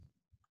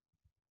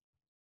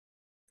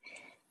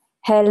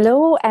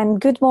Hello and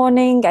good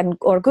morning and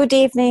or good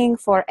evening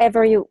for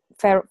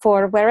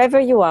wherever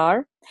you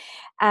are.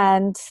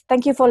 And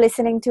thank you for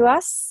listening to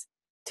us.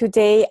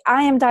 Today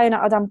I am Diana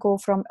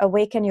Adamko from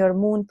Awaken Your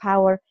Moon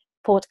Power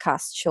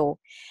podcast show.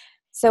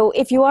 So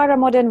if you are a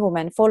modern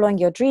woman following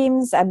your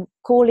dreams and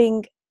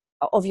calling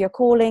of your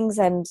callings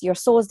and your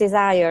soul's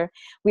desire,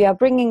 we are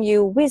bringing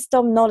you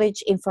wisdom,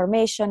 knowledge,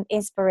 information,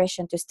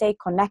 inspiration to stay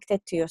connected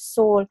to your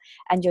soul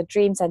and your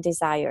dreams and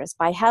desires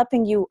by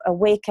helping you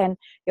awaken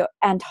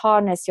and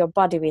harness your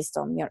body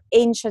wisdom, your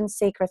ancient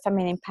sacred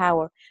feminine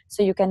power,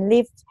 so you can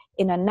live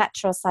in a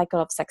natural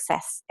cycle of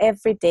success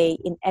every day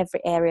in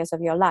every areas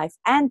of your life.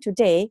 And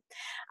today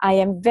I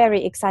am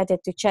very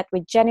excited to chat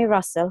with Jenni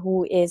Russell,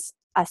 who is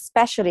a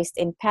specialist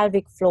in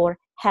pelvic floor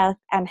health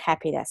and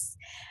happiness.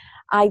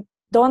 I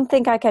don't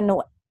think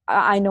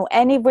I know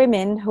any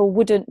women who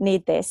wouldn't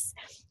need this.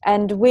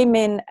 And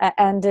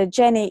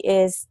Jenni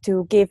is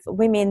to give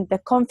women the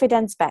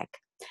confidence back,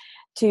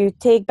 to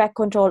take back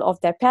control of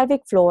their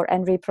pelvic floor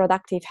and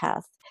reproductive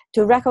health,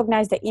 to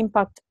recognize the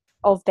impact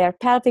of their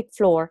pelvic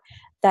floor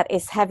that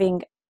is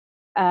having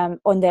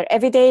on their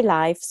everyday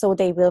life, so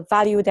they will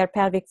value their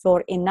pelvic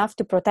floor enough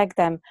to protect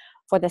them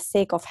for the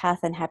sake of health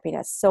and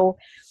happiness. So,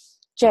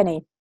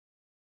 Jenni.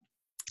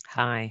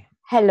 Hi.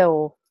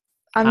 Hello.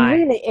 I'm Hi.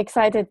 really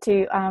excited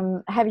to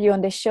have you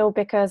on the show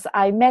because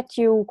I met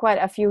you quite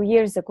a few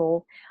years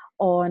ago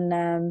on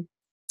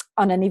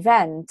an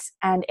event,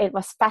 and it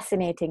was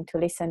fascinating to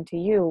listen to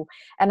you.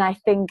 And I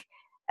think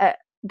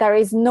there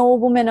is no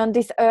woman on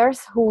this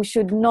earth who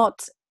should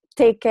not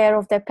take care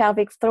of their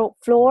pelvic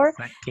floor.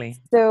 Exactly.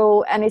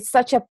 So, and it's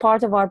such a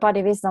part of our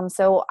body wisdom.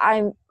 So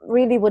I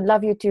really would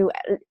love you to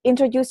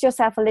introduce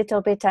yourself a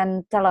little bit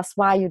and tell us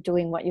why you're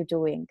doing what you're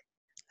doing.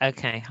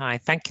 Okay. Hi.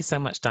 Thank you so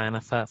much, Diana,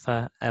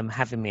 for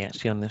having me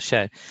actually on the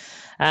show.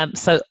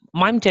 So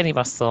I'm Jenni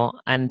Russell,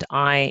 and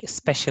I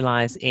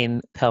specialize in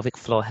pelvic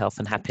floor health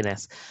and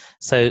happiness.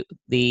 So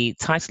the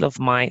title of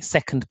my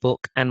second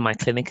book and my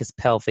clinic is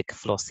Pelvic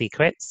Floor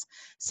Secrets: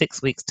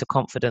 6 Weeks to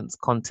Confidence,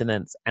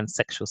 Continence, and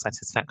Sexual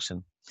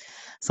Satisfaction.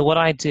 So what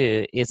I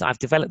do is I've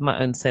developed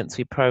my own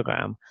sensory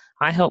program.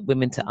 I help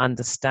women to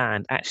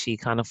understand actually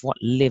kind of what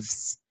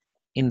lives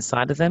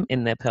inside of them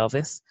in their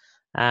pelvis.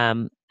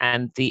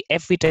 And the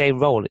everyday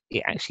role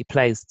it actually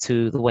plays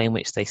to the way in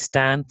which they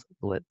stand,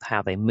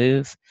 how they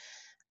move,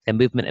 their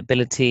movement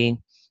ability,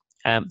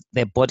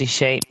 their body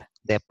shape,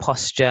 their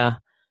posture,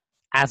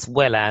 as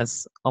well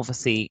as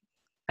obviously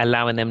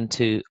allowing them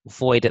to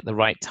void at the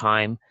right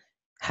time,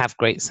 have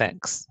great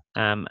sex,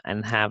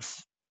 and have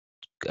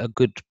a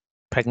good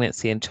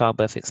pregnancy and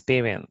childbirth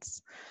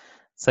experience.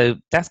 So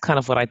that's kind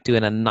of what I do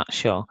in a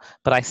nutshell,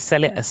 but I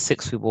sell it as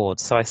 6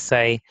 rewards. So I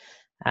say,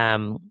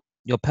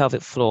 your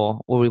pelvic floor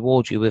will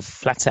reward you with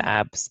flatter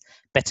abs,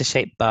 better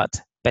shaped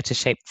butt, better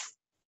shaped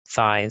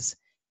thighs,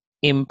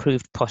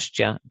 improved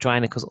posture, dry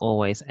nipples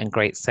always, and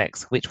great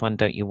sex. Which one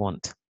don't you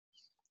want?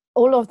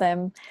 All of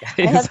them.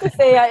 I have to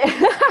say,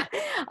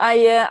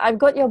 I've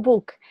got your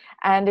book,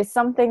 and it's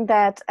something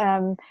that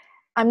I'm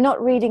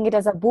not reading it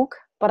as a book,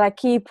 but I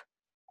keep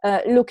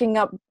looking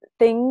up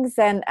things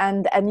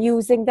and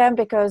using them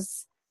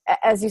because,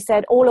 as you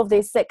said, all of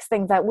these 6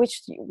 things, that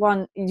which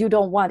one you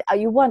don't want,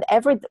 you want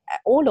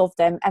all of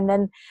them. And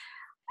then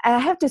I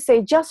have to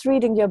say, just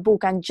reading your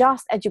book and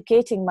just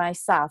educating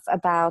myself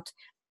about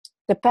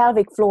the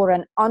pelvic floor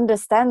and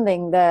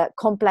understanding the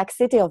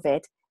complexity of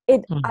it,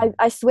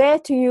 I swear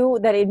to you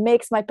that it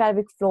makes my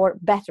pelvic floor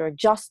better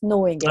just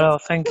knowing it. Oh,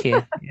 thank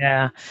you.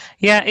 Yeah.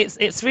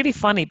 It's really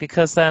funny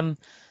because Diane,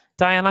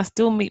 I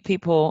still meet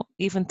people.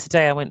 Even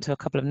today I went to a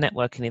couple of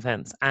networking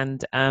events,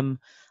 and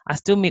I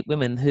still meet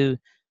women who,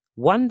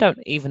 one, don't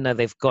even know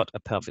they've got a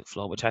pelvic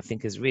floor, which I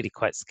think is really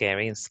quite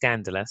scary and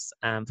scandalous,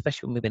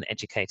 especially when we've been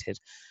educated.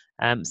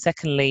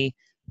 Secondly,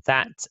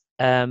 that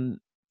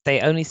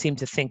they only seem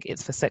to think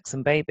it's for sex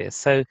and babies.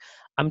 So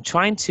I'm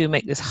trying to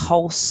make this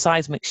whole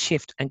seismic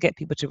shift and get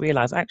people to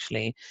realize,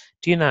 actually,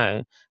 do you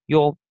know,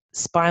 your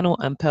spinal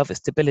and pelvic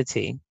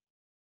stability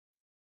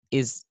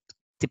is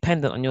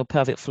dependent on your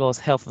pelvic floor's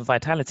health and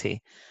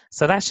vitality.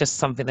 So that's just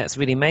something that's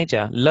really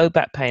major. Low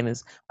back pain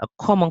is a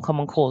common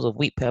cause of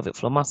weak pelvic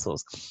floor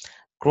muscles.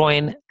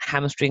 Groin,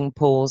 hamstring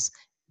pulls,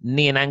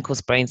 knee and ankle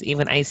sprains,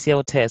 even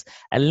ACL tears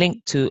are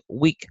linked to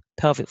weak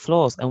pelvic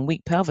floors and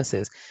weak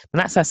pelvises.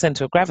 And that's our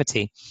center of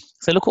gravity.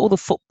 So look at all the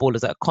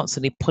footballers that are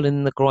constantly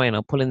pulling the groin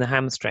or pulling the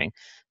hamstring.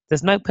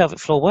 There's no pelvic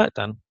floor work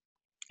done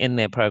in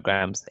their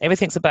programs.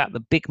 Everything's about the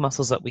big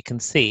muscles that we can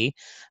see,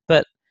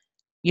 but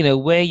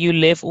where you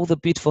live, all the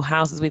beautiful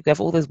houses we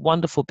have, all those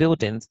wonderful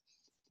buildings,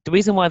 the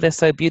reason why they're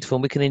so beautiful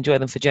and we can enjoy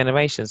them for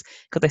generations,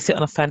 because they sit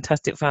on a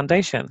fantastic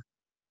foundation.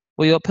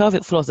 Well, your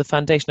pelvic floor is the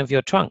foundation of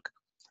your trunk.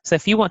 So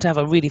if you want to have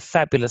a really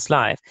fabulous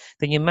life,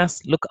 then you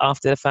must look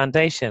after the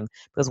foundation,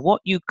 because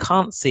what you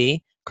can't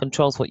see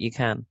controls what you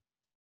can.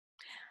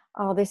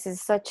 Oh, this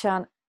is such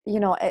an,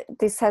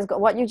 this has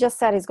got, what you just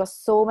said has got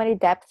so many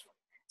depth,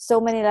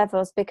 so many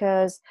levels,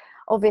 because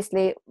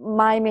obviously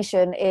my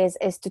mission is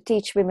to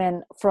teach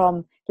women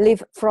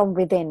live from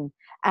within.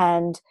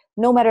 And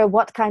no matter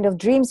what kind of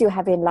dreams you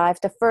have in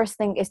life, the first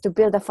thing is to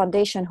build a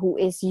foundation who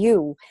is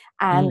you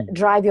and Mm.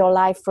 drive your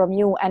life from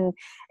you. And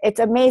it's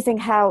amazing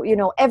how,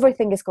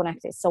 everything is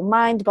connected. So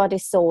mind, body,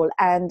 soul.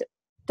 And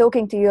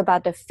talking to you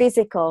about the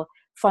physical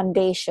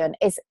foundation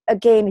is,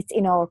 again, it's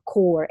in our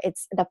core.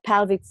 It's the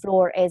pelvic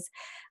floor. Is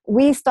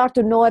we start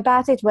to know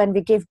about it when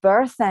we give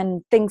birth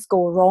and things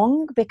go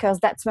wrong, because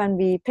that's when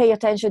we pay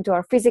attention to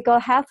our physical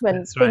health when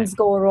That's right. things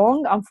go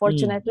wrong, Mm.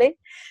 unfortunately.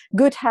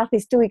 Good health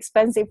is too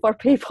expensive for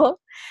people.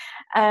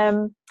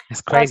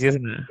 It's But crazy,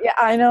 isn't it? yeah,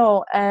 I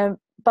know.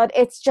 But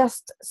it's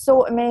just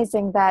so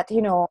amazing that,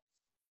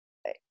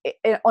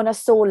 on a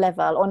soul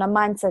level, on a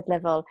mindset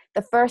level,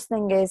 the first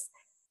thing is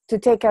to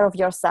take care of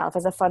yourself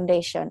as a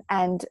foundation,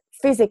 and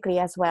physically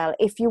as well.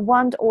 If you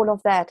want all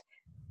of that,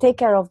 take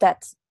care of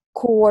that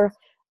core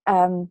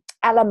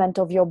element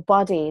of your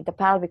body, the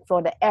pelvic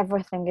floor, that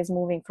everything is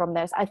moving from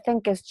there. So I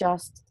think it's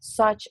just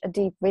such a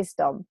deep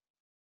wisdom.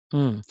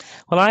 Mm.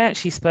 Well, I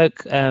actually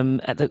spoke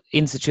at the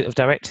Institute of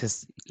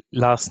Directors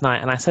last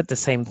night, and I said the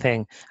same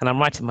thing. And I'm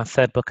writing my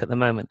third book at the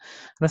moment.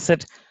 And I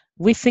said,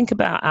 we think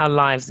about our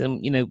lives,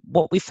 and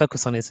what we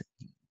focus on is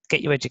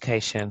get your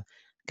education,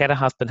 get a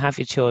husband, have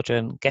your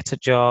children, get a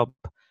job,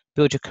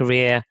 build your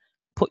career,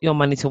 put your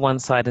money to one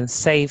side, and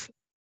save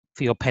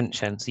for your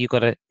pension. So you've got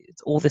to,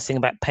 it's all this thing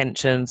about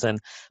pensions and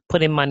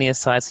putting money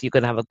aside, so you're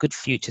going to have a good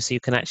future, so you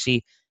can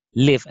actually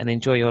live and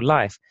enjoy your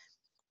life.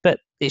 But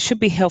it should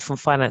be health and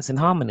finance in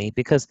harmony,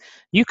 because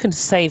you can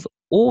save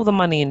all the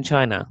money in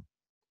China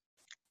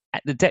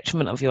at the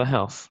detriment of your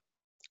health.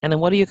 And then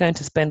what are you going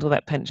to spend all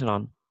that pension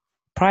on?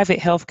 Private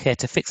healthcare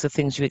to fix the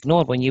things you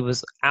ignored when you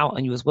was out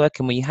and you was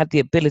working, when you had the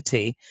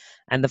ability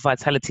and the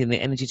vitality and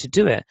the energy to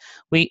do it.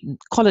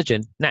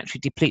 Collagen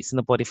naturally depletes in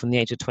the body from the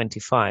age of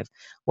 25.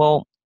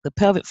 Well, the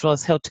pelvic floor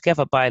is held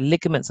together by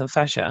ligaments and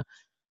fascia.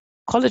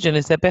 Collagen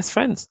is their best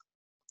friends.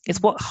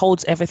 It's what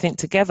holds everything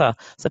together.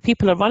 So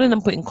people are running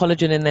and putting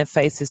collagen in their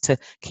faces to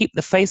keep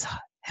the face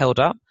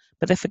held up,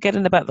 but they're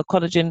forgetting about the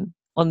collagen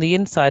on the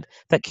inside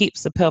that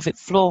keeps the pelvic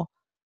floor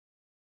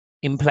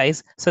in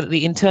place, so that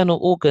the internal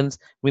organs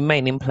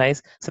remain in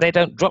place, so they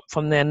don't drop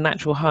from their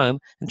natural home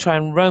and try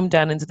and roam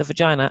down into the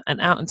vagina and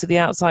out into the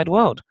outside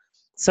world.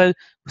 So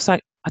it's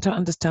like, I don't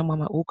understand why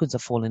my organs are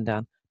falling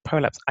down.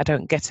 Prolapse, I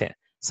don't get it.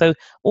 So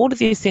all of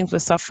these things we're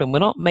suffering, we're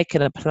not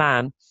making a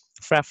plan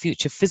for our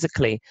future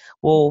physically.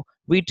 We'll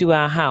redo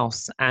our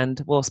house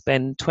and we'll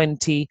spend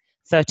 20,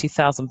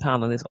 30,000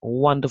 pounds on this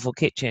wonderful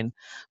kitchen.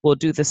 We'll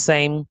do the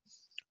same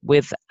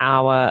with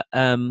our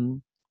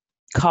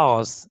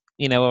cars,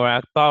 or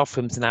our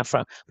bathrooms in our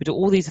front. We do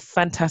all these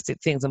fantastic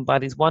things and buy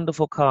these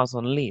wonderful cars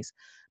on lease.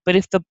 But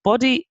if the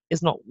body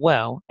is not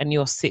well and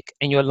you're sick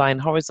and you're lying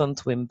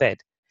horizontal in bed,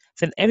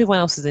 then everyone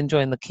else is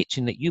enjoying the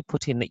kitchen that you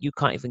put in that you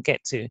can't even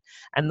get to.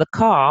 And the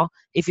car,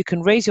 if you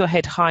can raise your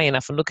head high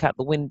enough and look out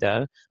the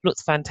window,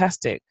 looks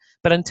fantastic.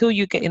 But until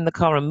you get in the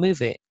car and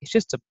move it, it's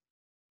just a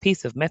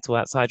piece of metal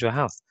outside your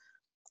house.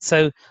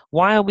 So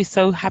why are we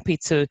so happy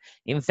to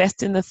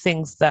invest in the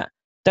things that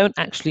don't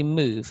actually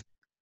move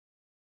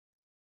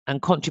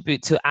and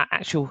contribute to our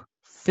actual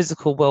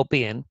physical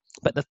well-being,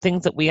 but the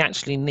things that we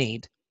actually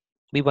need,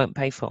 we won't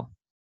pay for?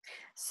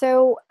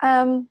 So,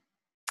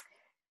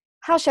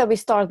 how shall we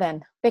start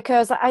then?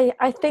 Because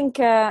I think,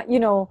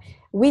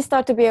 we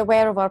start to be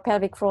aware of our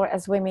pelvic floor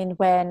as women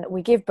when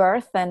we give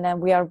birth, and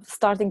then we are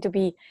starting to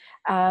be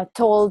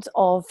told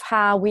of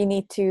how we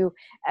need to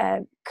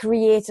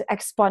create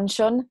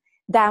expansion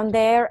down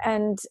there.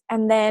 And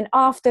then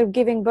after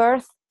giving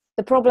birth,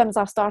 the problems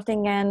are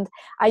starting. And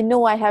I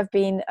know I have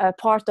been a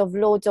part of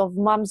loads of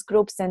moms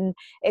groups, and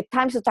it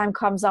time to time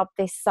comes up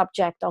this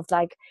subject of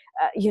like,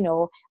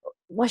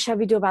 what shall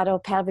we do about our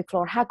pelvic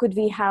floor? How could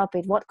we help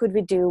it? What could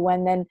we do?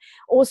 And then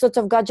all sorts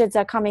of gadgets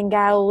are coming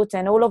out,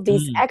 and all of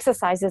these Mm.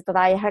 exercises that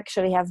I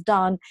actually have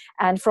done.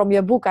 And from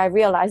your book, I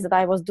realized that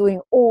I was doing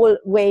all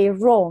way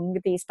wrong,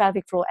 these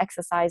pelvic floor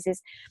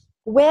exercises.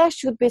 Where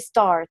should we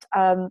start?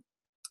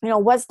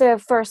 What's the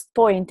first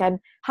point, and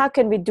how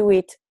can we do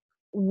it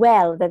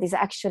well that is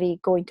actually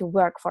going to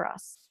work for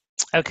us?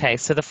 Okay,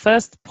 so the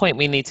first point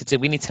we need to do,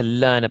 we need to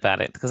learn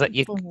about it, because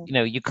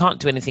Mhm. you can't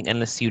do anything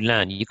unless you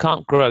learn. You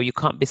can't grow, you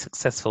can't be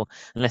successful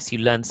unless you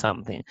learn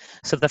something.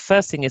 So the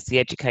first thing is the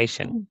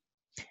education,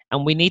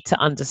 and we need to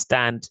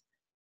understand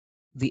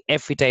the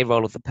everyday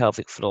role of the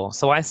pelvic floor.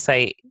 So I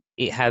say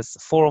it has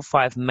 4 or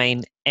 5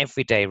 main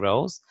everyday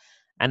roles,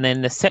 and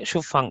then the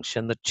sexual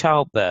function, the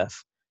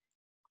childbirth,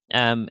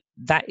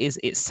 that is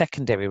its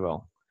secondary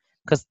role.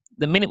 Because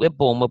the minute we're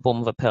born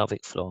with a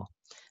pelvic floor.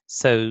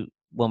 So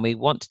when we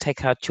want to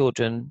take our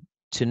children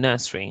to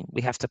nursery,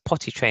 we have to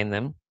potty train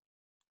them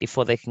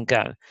before they can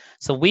go.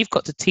 So we've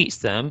got to teach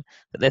them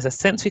that there's a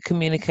sensory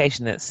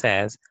communication that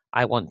says,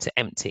 I want to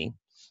empty.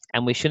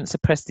 And we shouldn't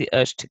suppress the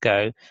urge to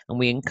go. And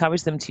we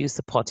encourage them to use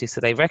the potty, so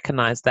they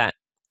recognize that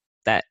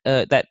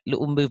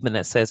little movement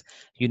that says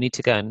you need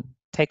to go and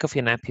take off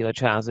your nappy or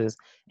trousers,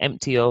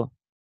 empty your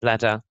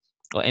bladder,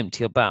 or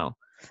empty your bowel.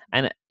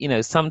 And,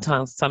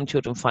 sometimes some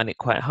children find it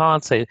quite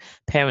hard. So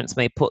parents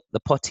may put the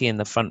potty in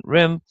the front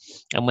room.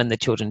 And when the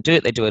children do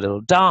it, they do a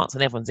little dance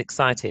and everyone's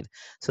excited.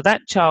 So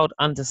that child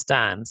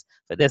understands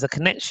that there's a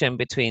connection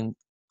between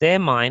their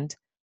mind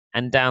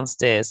and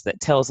downstairs that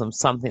tells them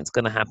something's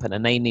going to happen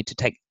and they need to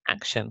take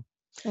action.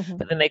 Mm-hmm.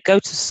 But then they go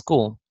to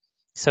school.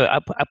 So I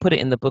put it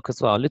in the book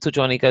as well. Little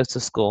Johnny goes to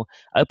school,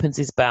 opens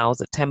his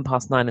bowels at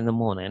 9:10 in the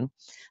morning.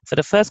 For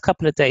the first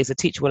couple of days, the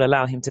teacher will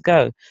allow him to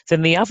go.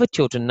 Then the other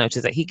children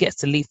notice that he gets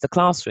to leave the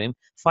classroom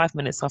 5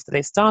 minutes after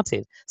they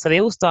started. So they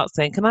all start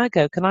saying, "Can I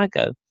go? Can I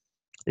go?"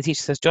 The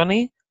teacher says,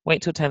 "Johnny,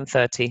 wait till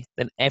 10:30,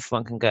 then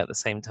everyone can go at the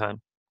same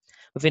time."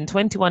 Within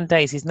 21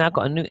 days, he's now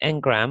got a new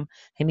engram,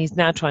 and he's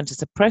now trying to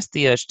suppress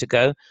the urge to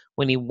go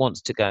when he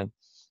wants to go.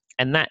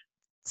 And that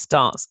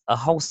starts a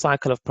whole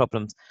cycle of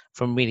problems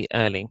from really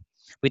early.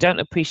 We don't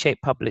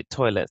appreciate public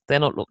toilets. They're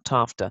not looked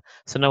after.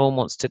 So no one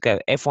wants to go.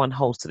 Everyone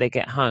holds till they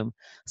get home.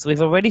 So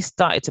we've already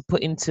started to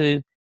put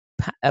into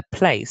a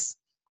place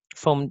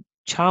from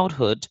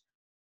childhood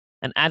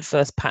an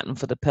adverse pattern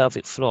for the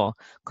pelvic floor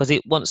because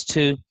it wants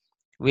to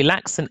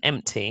relax and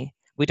empty.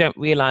 We don't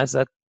realize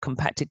a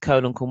compacted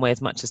colon can weigh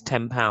as much as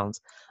 10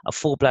 pounds. A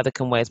full bladder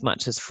can weigh as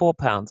much as 4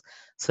 pounds.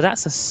 So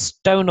that's a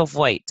stone of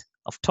weight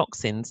of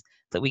toxins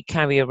that we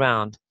carry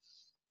around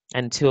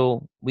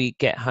until we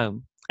get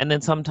home. And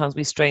then sometimes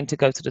we strain to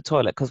go to the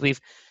toilet because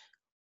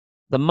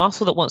the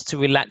muscle that wants to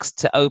relax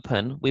to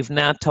open, we've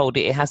now told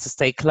it has to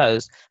stay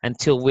closed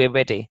until we're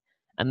ready.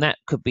 And that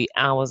could be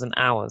hours and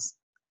hours.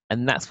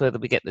 And that's where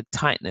we get the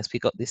tightness.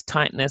 We've got this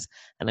tightness,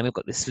 and then we've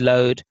got this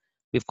load.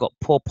 We've got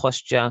poor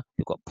posture.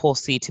 We've got poor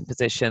seating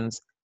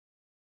positions.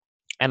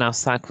 And our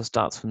cycle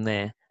starts from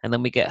there. And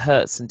then we get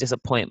hurts and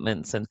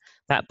disappointments, and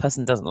that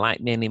person doesn't like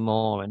me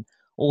anymore. And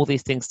all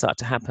these things start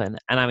to happen.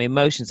 And our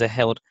emotions are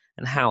held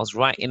and housed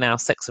right in our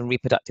sex and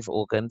reproductive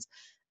organs.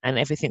 And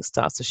everything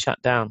starts to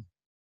shut down.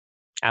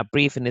 Our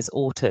breathing is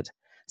altered.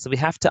 So we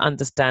have to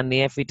understand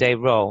the everyday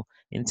role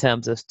in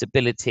terms of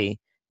stability,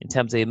 in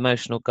terms of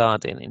emotional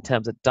guarding, in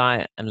terms of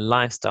diet and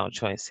lifestyle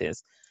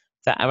choices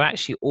that are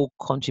actually all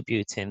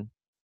contributing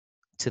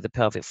to the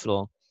pelvic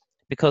floor.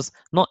 Because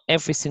not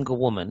every single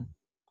woman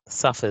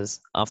suffers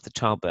after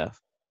childbirth,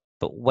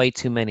 but way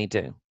too many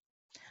do.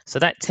 So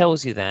that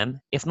tells you then,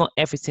 if not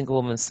every single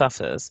woman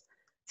suffers,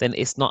 then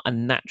it's not a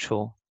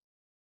natural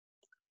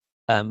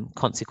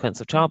consequence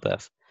of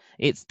childbirth.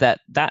 It's that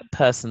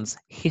person's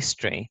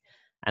history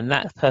and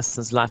that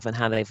person's life and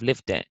how they've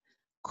lived it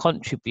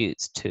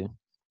contributes to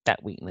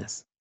that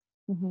weakness.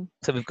 Mm-hmm.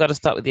 So we've got to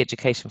start with the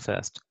education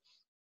first.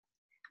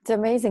 It's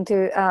amazing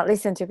to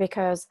listen to,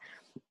 because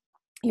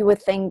you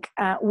would think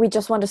we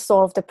just want to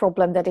solve the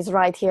problem that is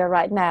right here,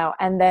 right now.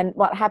 And then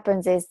what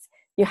happens is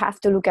you have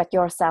to look at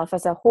yourself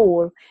as a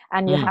whole,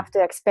 and you have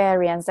to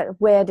experience that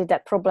where did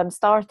that problem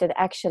started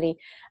actually.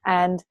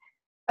 And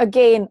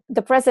again,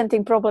 the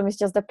presenting problem is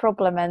just the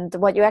problem, and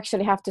what you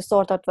actually have to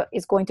sort out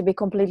is going to be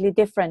completely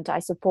different, I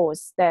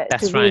suppose, to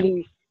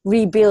really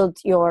rebuild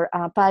your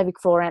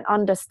pelvic floor and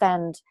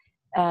understand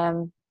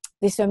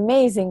this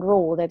amazing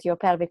role that your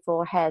pelvic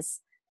floor has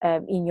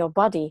in your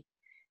body.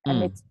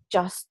 And it's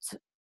just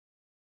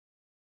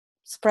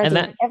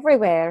spreading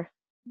everywhere.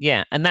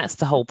 Yeah, and that's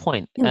the whole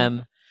point.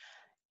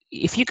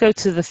 If you go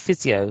to the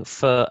physio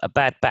for a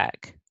bad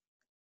back,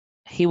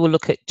 he will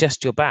look at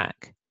just your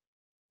back.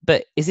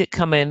 But is it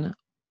coming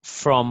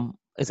from,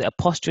 is it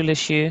a postural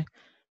issue?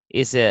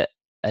 Is it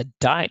a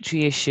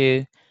dietary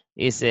issue?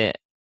 Is it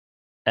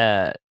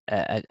an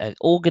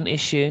organ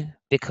issue?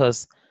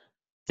 Because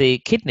the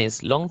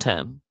kidneys, long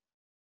term,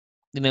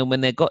 when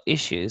they've got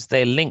issues,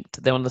 they're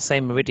linked, they're on the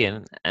same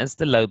meridian as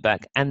the low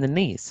back and the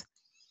knees.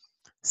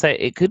 So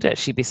it could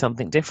actually be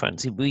something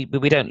different. We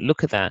don't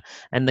look at that.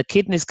 And the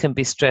kidneys can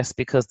be stressed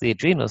because the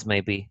adrenals may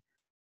be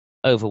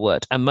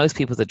overworked. And most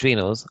people's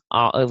adrenals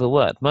are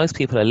overworked. Most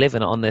people are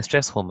living on their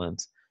stress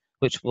hormones,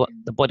 which what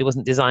the body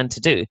wasn't designed to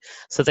do.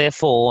 So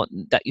therefore,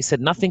 that you said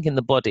nothing in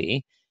the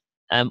body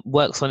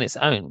works on its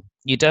own.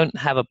 You don't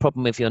have a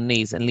problem with your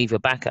knees and leave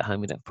your back at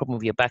home. You don't have a problem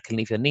with your back and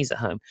leave your knees at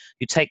home.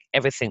 You take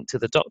everything to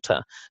the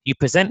doctor. You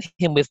present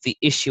him with the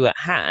issue at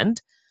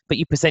hand, but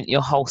you present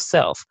your whole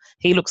self.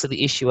 He looks at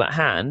the issue at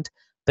hand,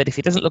 but if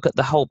he doesn't look at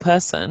the whole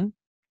person,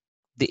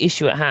 the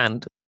issue at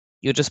hand,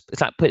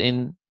 it's like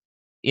putting,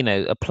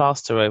 a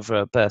plaster over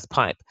a burst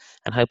pipe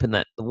and hoping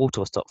that the water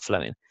will stop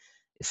flowing.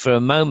 For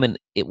a moment,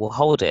 it will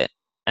hold it,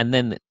 and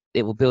then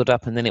it will build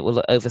up, and then it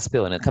will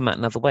overspill and it'll come out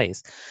in other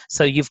ways.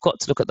 So you've got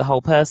to look at the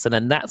whole person,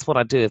 and that's what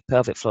I do with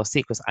Pelvic Floor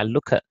Secrets. I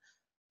look at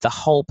the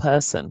whole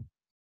person,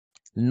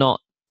 not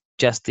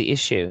just the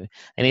issue.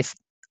 And if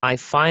I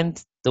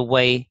find the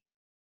way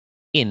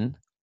in,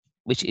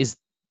 which is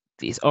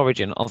the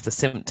origin of the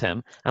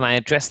symptom, and I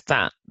address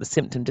that, the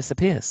symptom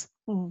disappears.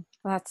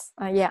 That's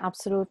yeah,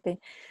 absolutely.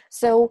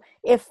 So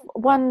if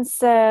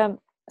once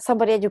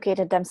somebody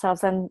educated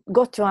themselves and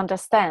got to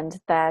understand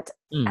that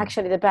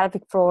actually the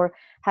pelvic floor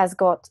has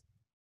got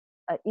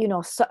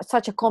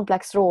such a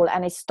complex role,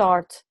 and it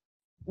starts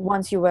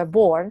once you were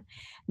born,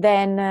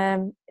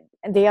 then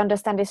they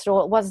understand this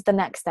role, what's the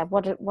next step?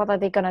 What are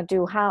they going to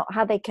do? How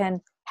they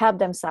can help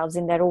themselves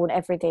in their own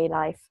everyday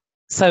life?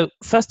 So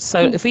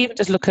if we even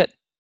just look at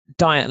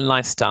diet and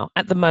lifestyle,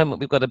 at the moment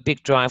we've got a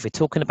big drive. We're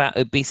talking about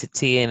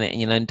obesity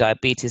and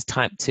diabetes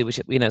type 2, which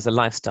is a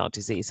lifestyle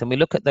disease. And we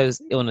look at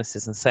those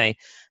illnesses and say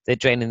they're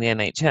draining the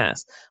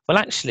NHS. Well,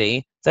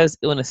 actually, those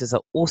illnesses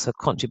are also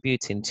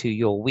contributing to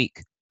your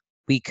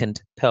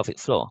weakened pelvic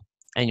floor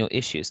and your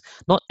issues.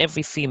 Not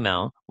every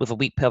female with a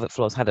weak pelvic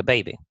floor has had a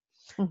baby.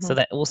 So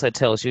that also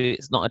tells you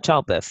it's not a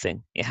childbirth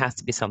thing. It has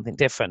to be something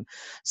different.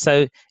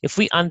 So if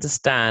we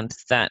understand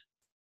that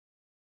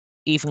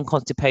even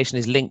constipation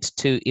is linked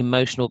to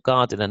emotional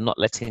guarding and not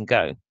letting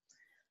go,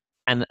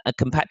 and a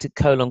compacted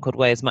colon could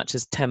weigh as much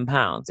as 10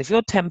 pounds. If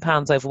you're 10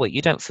 pounds overweight,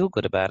 you don't feel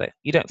good about it.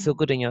 You don't feel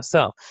good in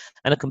yourself.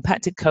 And a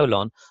compacted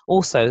colon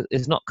also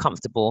is not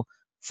comfortable.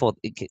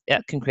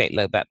 That can create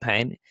low back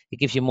pain. It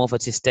gives you more of a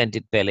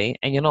distended belly,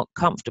 and you're not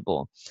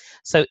comfortable.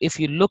 So if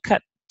you look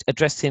at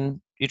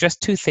you address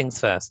two things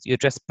first. You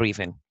address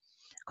breathing,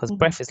 because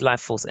breath is life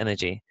force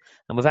energy.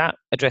 And without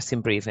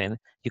addressing breathing,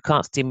 you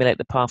can't stimulate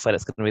the pathway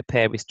that's going to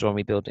repair, restore, and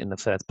rebuild in the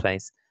first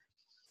place.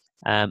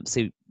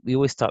 So we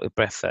always start with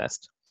breath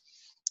first.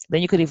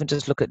 Then you could even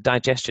just look at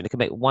digestion. You can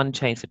make one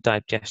change for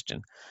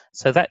digestion.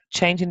 So that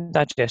change in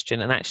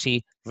digestion and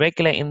actually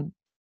regulating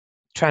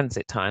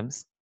transit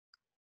times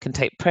can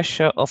take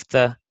pressure off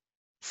the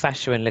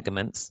fascia and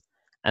ligaments,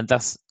 and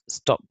thus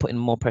stop putting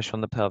more pressure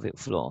on the pelvic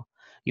floor.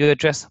 You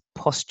address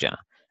posture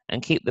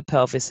and keep the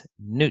pelvis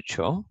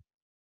neutral.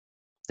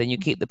 Then you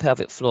keep the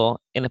pelvic floor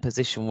in a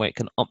position where it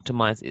can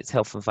optimize its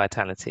health and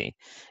vitality.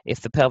 If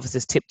the pelvis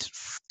is tipped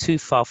too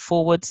far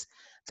forwards,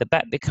 the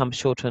back becomes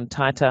shorter and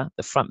tighter,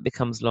 the front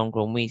becomes longer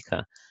and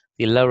weaker.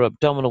 The lower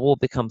abdominal wall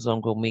becomes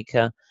longer and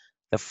weaker.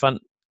 The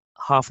front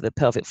half of the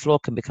pelvic floor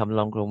can become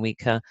longer and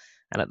weaker.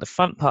 And at the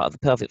front part of the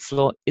pelvic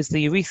floor is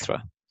the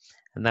urethra.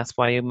 And that's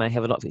why you may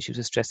have a lot of issues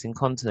with stress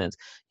incontinence.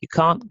 You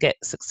can't get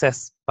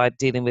success by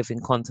dealing with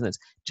incontinence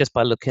just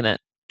by looking at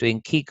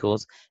doing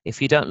Kegels.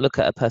 If you don't look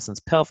at a person's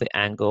pelvic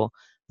angle,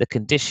 the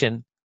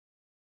condition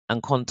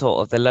and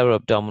contour of the lower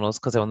abdominals,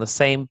 because they're on the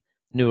same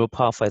neural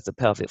pathway as the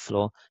pelvic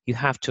floor, you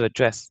have to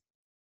address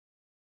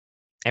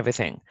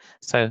everything.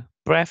 So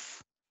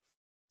breath,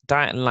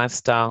 diet and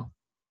lifestyle,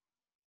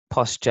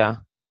 posture,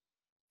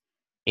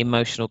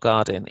 emotional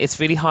guarding. It's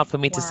really hard for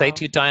me to say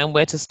to you, Diane,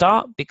 where to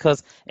start,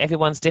 because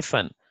everyone's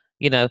different.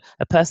 A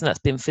person that's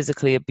been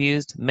physically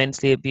abused,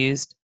 mentally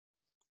abused,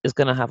 is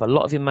going to have a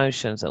lot of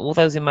emotions. All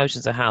those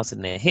emotions are housed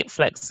in their hip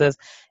flexors,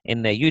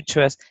 in their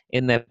uterus,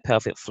 in their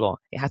pelvic floor.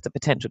 It has the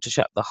potential to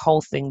shut the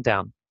whole thing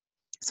down.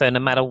 So no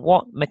matter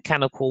what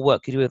mechanical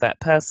work you do with that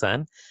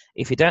person,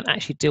 if you don't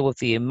actually deal with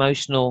the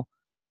emotional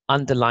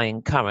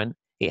underlying current,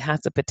 it has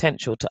the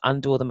potential to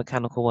undo all the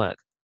mechanical work.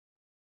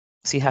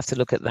 So you have to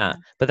look at that.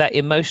 But that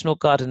emotional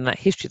guard and that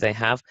history they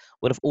have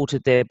would have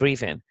altered their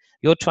breathing.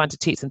 You're trying to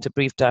teach them to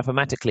breathe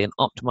diaphragmatically and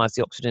optimize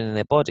the oxygen in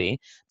their body,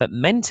 but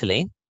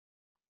mentally,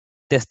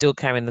 they're still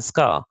carrying the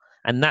scar,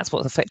 and that's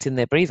what's affecting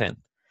their breathing.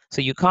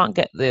 So you can't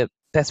get the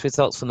best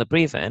results from the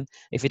breathing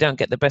if you don't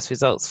get the best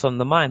results from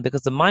the mind,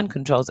 because the mind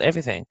controls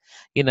everything.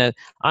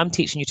 I'm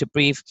teaching you to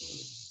breathe,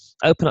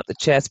 open up the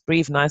chest,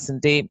 breathe nice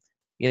and deep,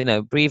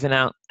 breathing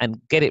out and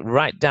get it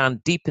right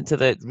down deep into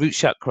the root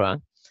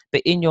chakra.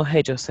 But in your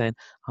head, you're saying,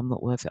 I'm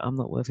not worth it. I'm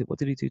not worth it. What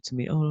did he do to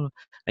me? Oh,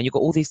 and you've got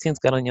all these things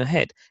going on in your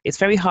head. It's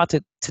very hard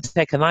to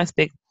take a nice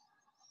big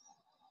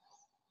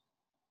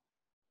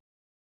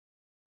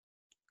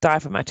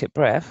diaphragmatic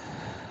breath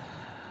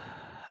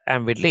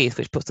and release,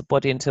 which puts the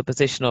body into a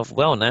position of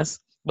wellness,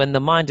 when the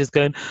mind is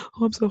going,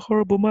 oh, I'm so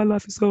horrible, my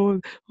life is so,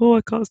 oh,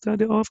 I can't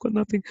stand it, oh, I've got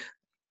nothing.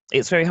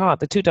 It's very hard.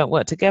 The two don't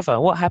work together.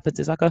 What happens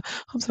is I go,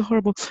 I'm so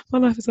horrible, my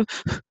life is so,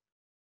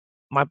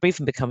 my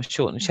breathing becomes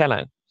short and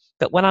shallow.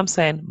 But when I'm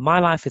saying my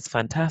life is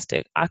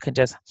fantastic, I can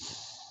just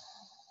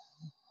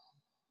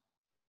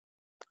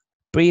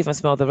breathe and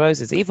smell the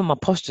roses. Even my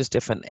posture is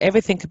different.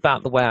 Everything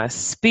about the way I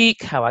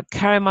speak, how I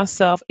carry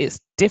myself,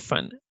 it's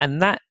different.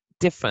 And that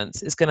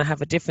difference is going to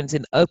have a difference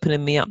in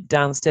opening me up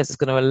downstairs. It's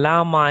going to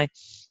allow my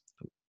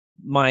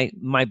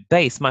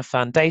base, my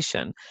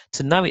foundation,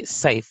 to know it's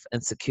safe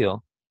and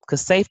secure. Because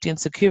safety and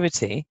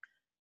security,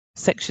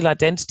 sexual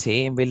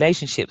identity and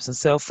relationships and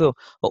self-will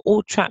are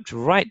all trapped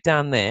right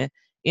down there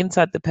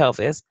inside the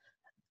pelvis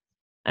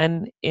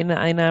and in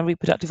our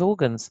reproductive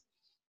organs.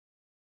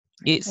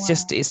 It's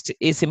just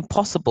it's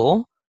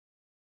impossible.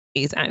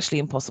 It's actually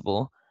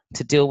impossible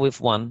to deal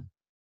with one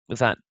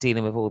without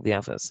dealing with all the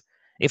others.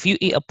 If you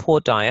eat a poor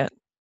diet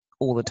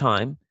all the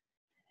time,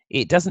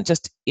 it doesn't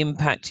just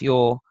impact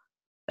your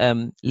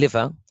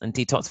liver and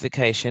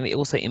detoxification. It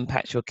also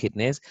impacts your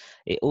kidneys.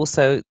 It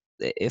also,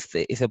 if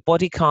the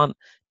body can't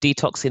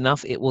detox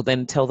enough, it will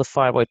then tell the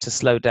thyroid to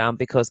slow down,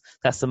 because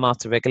that's the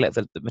master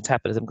regulator of the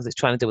metabolism, because it's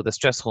trying to deal with the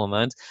stress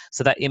hormones.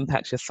 So that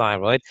impacts your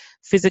thyroid.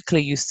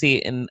 Physically, you see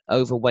it in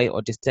overweight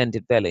or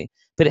distended belly,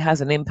 but it has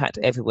an impact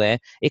everywhere.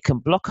 It can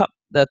block up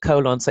the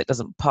colon so it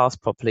doesn't pass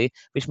properly,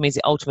 which means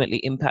it ultimately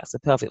impacts the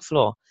pelvic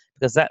floor,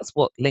 because that's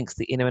what links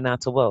the inner and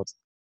outer worlds.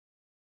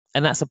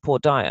 And that's a poor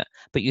diet.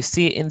 But you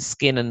see it in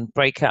skin and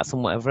breakouts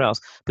and whatever else,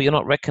 but you're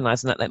not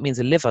recognizing that that means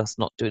the liver's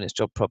not doing its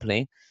job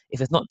properly.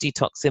 If it's not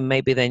detoxing,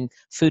 maybe then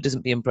food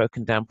isn't being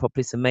broken down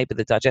properly, so maybe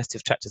the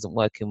digestive tract isn't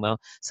working well.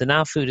 So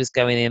now food is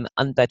going in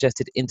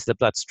undigested into the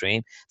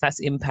bloodstream.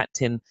 That's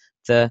impacting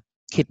the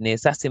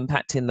kidneys, that's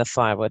impacting the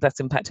thyroid,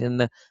 that's impacting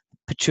the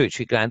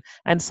pituitary gland,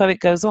 and so it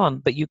goes on,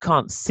 but you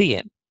can't see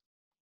it.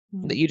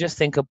 That you just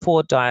think a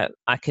poor diet,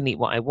 I can eat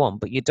what I want,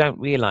 but you don't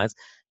realize,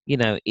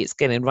 it's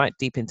getting right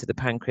deep into the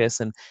pancreas,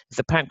 and if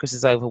the pancreas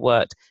is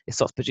overworked, it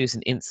starts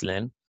producing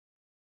insulin,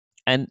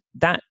 and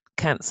that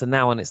cancer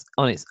now on its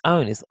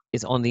own is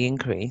on the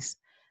increase,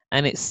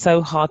 and it's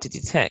so hard to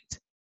detect,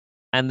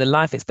 and the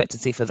life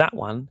expectancy for that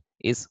one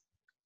is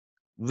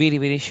really,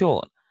 really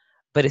short.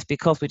 But it's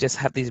because we just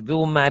have these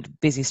real mad,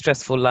 busy,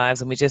 stressful lives,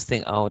 and we just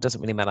think, oh, it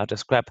doesn't really matter.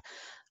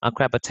 I'll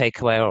grab a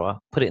takeaway or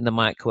I'll put it in the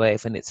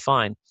microwave and it's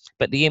fine.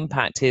 But the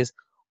impact is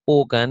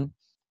organ,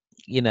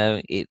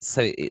 it's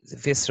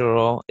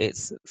visceral,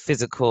 it's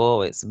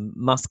physical, it's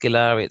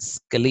muscular, it's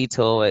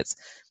skeletal, it's,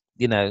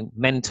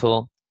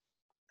 mental,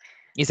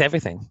 it's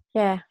everything.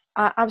 Yeah,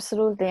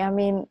 absolutely. I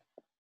mean,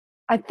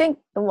 I think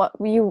what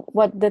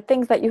the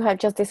things that you have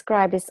just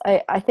described is,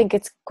 I think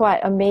it's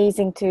quite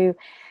amazing to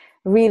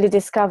really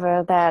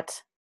discover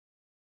that,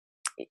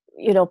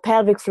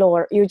 pelvic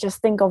floor, you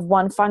just think of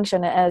one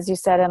function, as you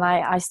said, and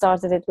I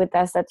started it with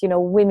this, that,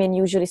 women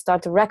usually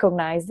start to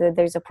recognize that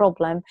there's a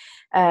problem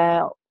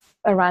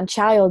around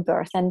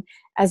childbirth. And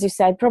as you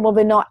said,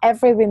 probably not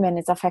every woman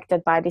is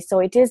affected by this, so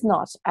it is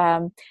not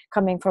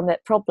coming from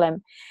that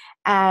problem.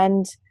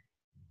 And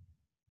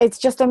it's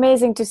just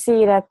amazing to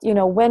see that,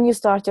 when you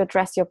start to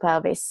address your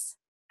pelvis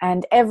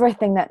and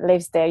everything that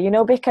lives there,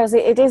 because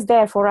it is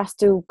there for us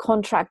to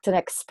contract and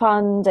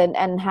expand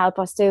and help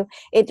us to,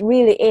 it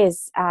really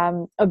is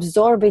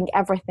absorbing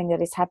everything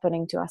that is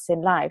happening to us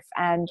in life.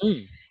 And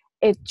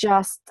it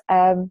just,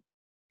 an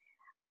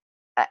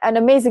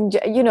amazing,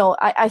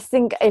 I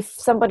think if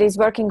somebody's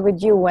working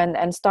with you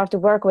and start to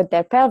work with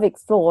their pelvic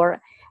floor,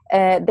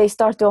 they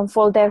start to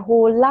unfold their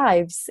whole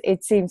lives,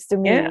 it seems to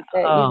me.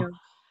 Yeah.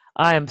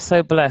 I am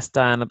so blessed,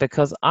 Diana,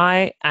 because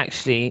I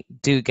actually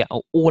do get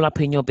all up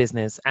in your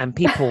business, and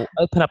people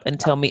open up and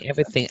tell me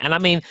everything. And I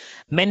mean,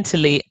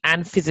 mentally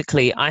and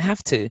physically, I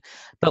have to.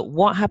 But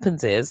what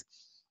happens is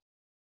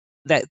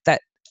that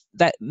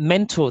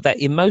mental, that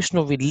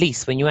emotional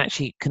release, when you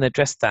actually can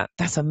address that,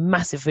 that's a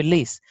massive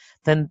release.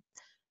 Then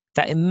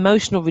that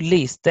emotional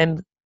release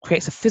then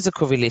creates a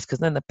physical release, because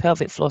then the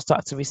pelvic floor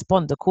starts to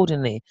respond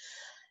accordingly.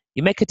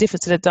 You make a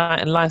difference to the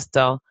diet and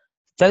lifestyle,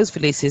 those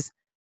releases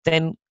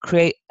then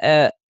create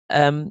a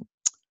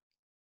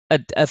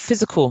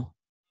physical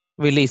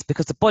release,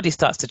 because the body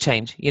starts to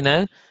change,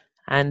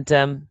 and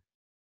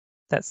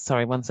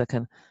sorry, 1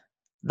 second.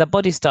 The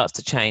body starts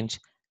to change,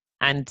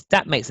 and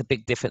that makes a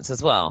big difference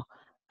as well.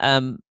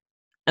 And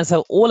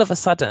so all of a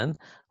sudden,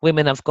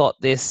 women have got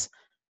this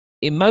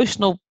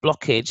emotional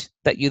blockage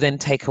that you then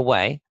take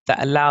away,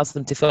 that allows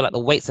them to feel like the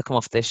weights have come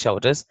off their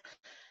shoulders.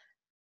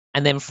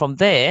 And then from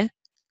there,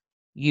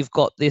 you've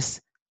got this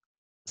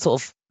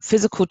sort of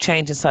physical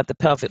change inside the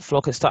pelvic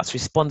floor, because it starts to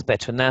respond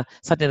better. And now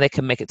suddenly they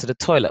can make it to the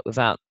toilet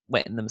without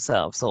wetting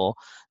themselves, or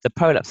the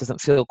prolapse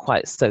doesn't feel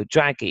quite so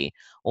draggy,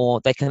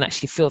 or they can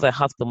actually feel their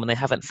husband when they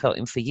haven't felt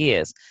him for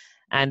years.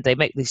 And they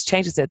make these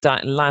changes to their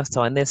diet and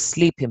lifestyle, and they're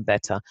sleeping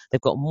better. They've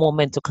got more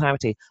mental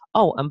clarity.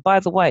 Oh, and by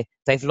the way,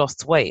 they've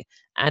lost weight.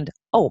 And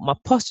oh, my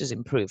posture's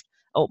improved.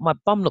 Oh, my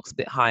bum looks a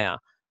bit higher.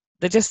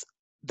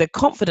 Their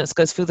confidence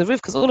goes through the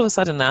roof, because all of a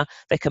sudden now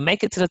they can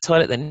make it to the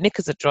toilet, their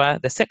knickers are dry,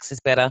 their sex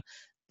is better,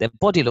 their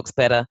body looks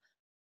better.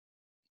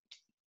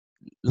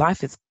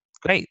 Life is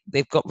great.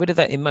 They've got rid of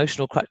that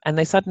emotional crutch, and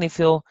they suddenly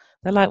feel,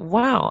 they're like,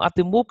 wow, I've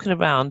been walking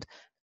around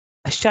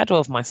a shadow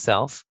of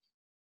myself,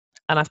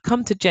 and I've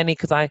come to Jenni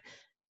because I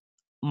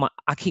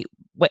keep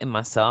wetting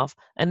myself,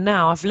 and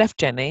now I've left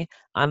Jenni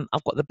and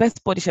I've got the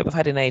best body shape I've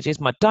had in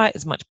ages. My diet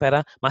is much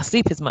better, my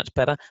sleep is much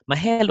better, my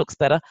hair looks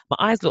better, my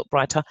eyes look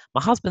brighter,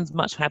 my husband's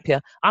much happier,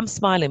 I'm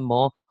smiling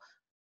more.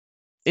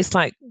 It's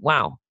like,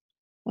 wow,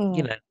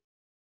 It's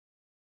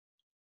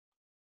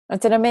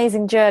an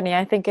amazing journey.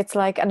 I think it's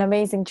like an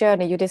amazing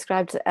journey. You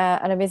described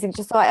an amazing.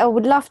 So I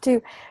would love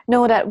to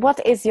know that.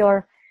 What is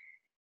your,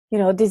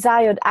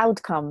 desired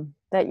outcome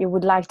that you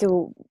would like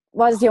to?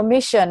 What is your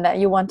mission that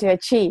you want to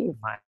achieve?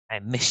 My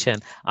mission.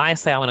 I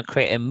say I want to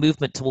create a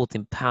movement towards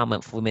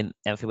empowerment for women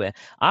everywhere.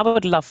 I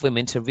would love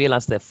women to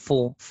realize their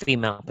full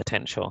female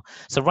potential.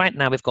 So right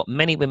now we've got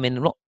many women,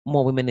 a lot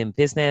more women in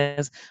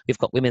business. We've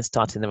got women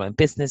starting their own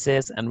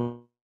businesses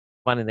and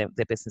running their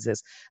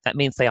businesses. That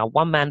means they are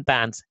one-man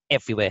bands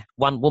everywhere,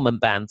 one-woman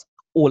bands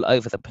all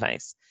over the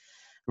place,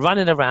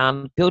 running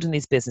around, building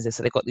these businesses.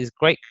 So they've got these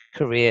great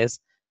careers,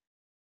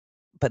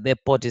 but their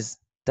bodies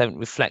don't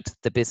reflect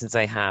the business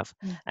they have.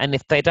 And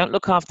if they don't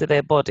look after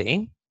their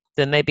body,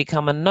 then they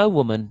become a no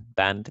woman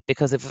band,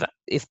 because if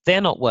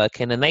they're not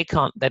working and they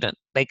can't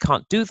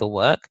do the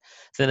work,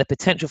 then the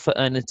potential for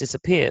earnings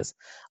disappears.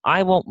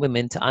 I want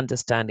women to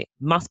understand it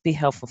must be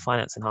health and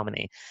finance in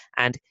harmony.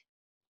 And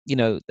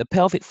the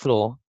pelvic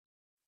floor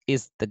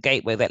is the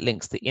gateway that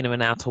links the inner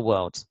and outer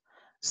worlds.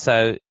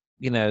 So,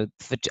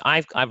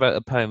 I wrote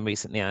a poem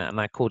recently and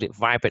I called it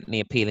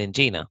Vibrantly Appealing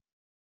Gina,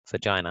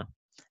 vagina.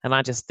 And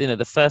I just,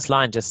 the first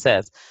line just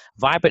says,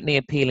 vibrantly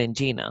appealing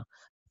Gina,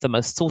 the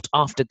most sought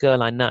after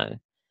girl I know,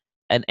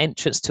 an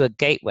entrance to a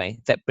gateway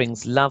that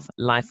brings love,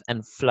 life,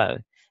 and flow.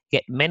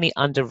 Yet many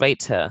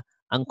underrate her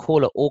and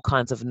call her all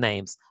kinds of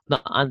names,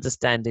 not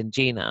understanding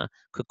Gina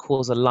could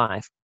cause a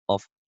life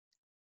of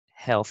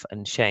health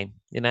and shame,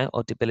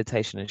 or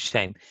debilitation and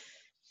shame.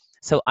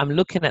 So I'm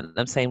looking at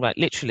them saying, right,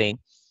 literally,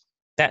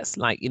 that's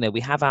like,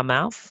 we have our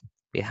mouth,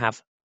 we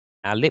have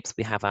our lips,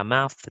 we have our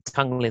mouth, the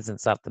tongue lives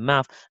inside the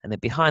mouth, and then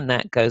behind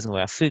that goes and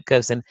where our food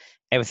goes in,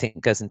 everything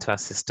goes into our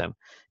system.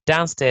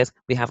 Downstairs,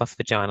 we have our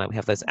vagina, we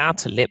have those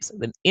outer lips,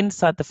 then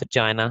inside the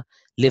vagina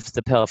lives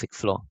the pelvic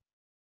floor.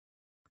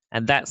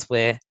 And that's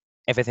where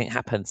everything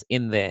happens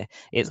in there.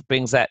 It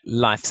brings that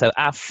life. So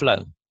our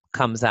flow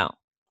comes out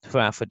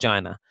through our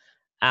vagina.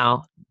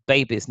 Our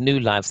babies, new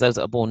lives, those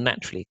that are born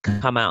naturally,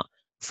 come out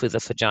through the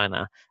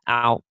vagina.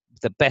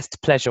 The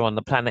best pleasure on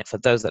the planet for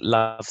those that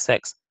love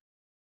sex,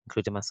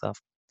 including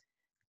myself,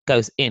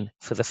 goes in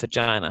for the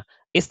vagina.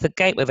 It's the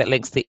gateway that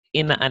links the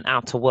inner and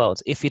outer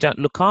worlds. If you don't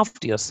look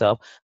after yourself,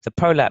 the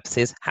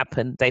prolapses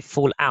happen, they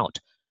fall out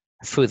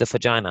through the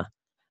vagina.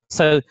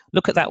 So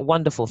look at that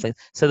wonderful thing.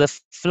 So the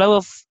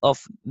flow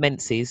of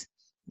menses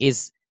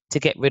is to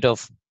get rid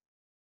of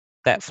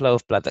that flow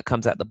of blood that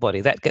comes out the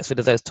body. That gets rid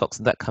of those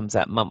toxins. That comes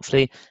out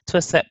monthly to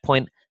a set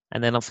point,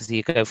 and then obviously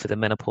you go for the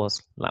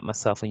menopause, like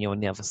myself, and you're on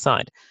the other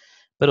side.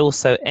 But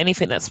also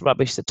anything that's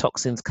rubbish, the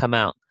toxins come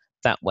out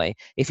that way.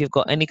 If you've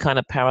got any kind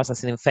of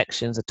parasites and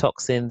infections or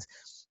toxins,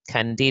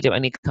 candida,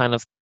 any kind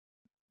of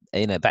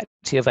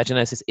bacterial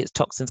vaginosis, it's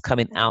toxins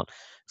coming out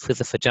through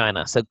the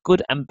vagina. So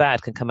good and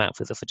bad can come out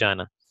through the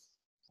vagina.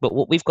 But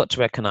what we've got to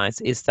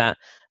recognize is that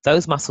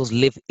those muscles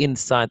live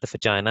inside the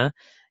vagina.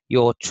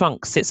 Your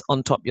trunk sits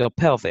on top of your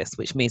pelvis,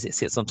 which means it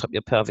sits on top of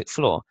your pelvic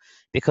floor,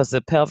 because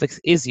the pelvis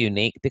is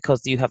unique,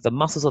 because you have the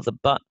muscles of the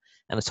butt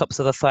and the tops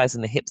of the thighs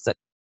and the hips that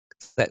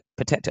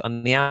protect it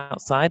on the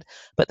outside,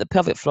 but the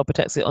pelvic floor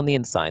protects it on the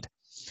inside.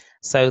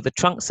 So the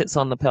trunk sits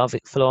on the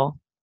pelvic floor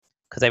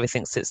because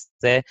everything sits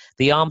there.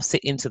 The arms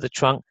sit into the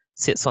trunk,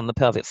 sits on the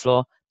pelvic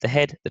floor, the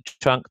head, the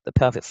trunk, the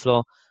pelvic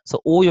floor.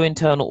 So all your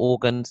internal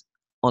organs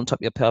on top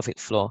of your pelvic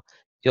floor.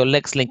 Your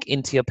legs link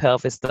into your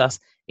pelvis, thus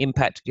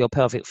impact your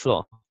pelvic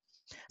floor.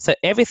 So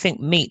everything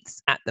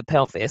meets at the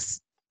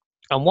pelvis,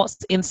 and what's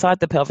inside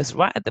the pelvis,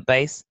 right at the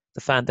base,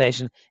 the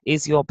foundation,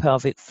 is your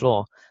pelvic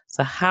floor.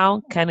 So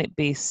how can it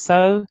be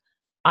so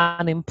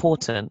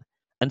unimportant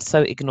and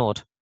so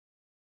ignored?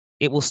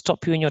 It will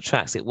stop you in your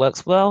tracks. It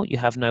works well, you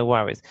have no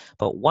worries.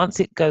 But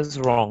once it goes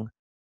wrong,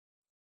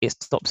 it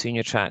stops you in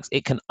your tracks.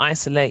 It can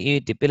isolate you,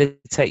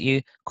 debilitate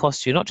you,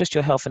 cost you not just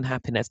your health and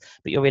happiness,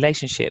 but your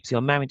relationships,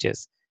 your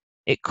marriages.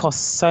 It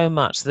costs so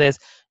much. So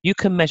you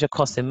can measure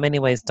costs in many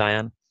ways,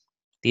 Diane.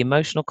 The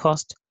emotional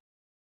cost,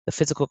 the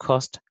physical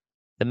cost,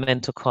 the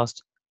mental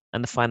cost,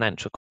 and the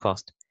financial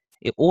cost.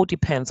 It all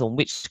depends on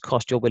which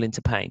cost you're willing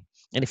to pay.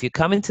 And if you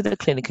come into the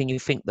clinic and you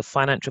think the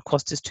financial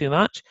cost is too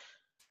much,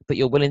 but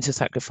you're willing to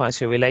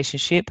sacrifice your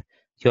relationship,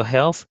 your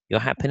health, your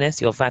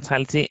happiness, your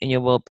vitality, and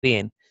your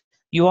well-being,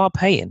 you are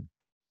paying.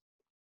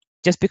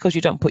 Just because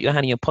you don't put your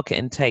hand in your pocket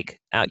and take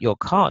out your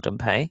card and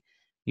pay,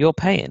 you're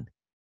paying.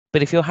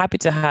 But if you're happy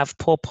to have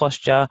poor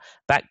posture,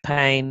 back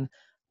pain,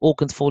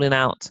 organs falling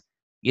out,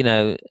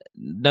 no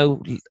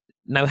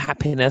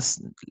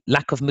happiness,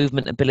 lack of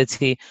movement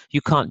ability,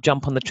 you can't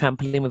jump on the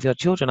trampoline with your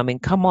children. I mean,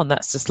 come on,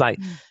 that's just like,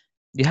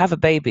 you have a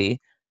baby,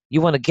 you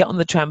want to get on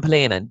the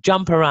trampoline and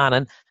jump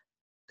around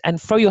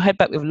and throw your head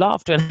back with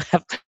laughter and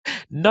have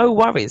no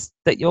worries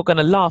that you're going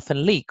to laugh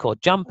and leak or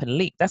jump and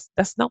leak.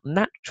 That's not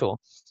natural.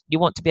 You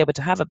want to be able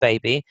to have a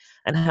baby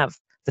and have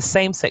the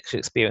same sexual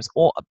experience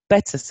or a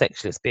better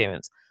sexual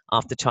experience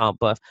after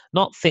childbirth,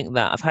 not think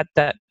that I've had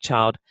that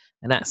child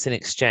and that's in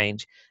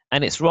exchange.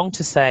 And it's wrong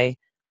to say,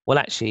 well,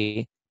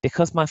 actually,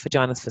 because my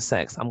vagina's for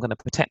sex, I'm going to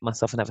protect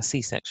myself and have a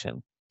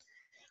C-section.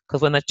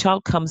 Because when a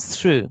child comes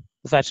through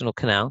the vaginal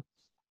canal,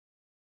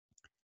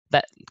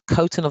 that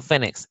coating of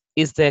Venix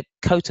is their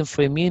coating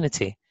for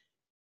immunity.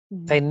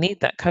 They need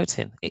that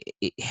coating.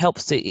 It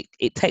helps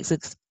it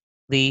takes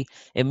the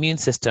immune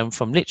system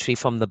from literally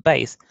from the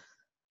base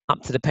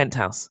up to the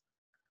penthouse.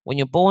 When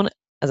you're born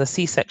as a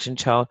C-section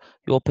child,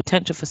 your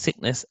potential for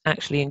sickness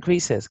actually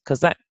increases because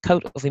that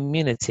coat of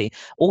immunity,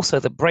 also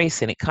the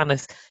bracing, it kind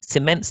of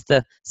cements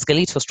the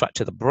skeletal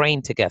structure, the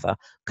brain together,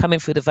 coming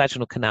through the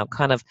vaginal canal,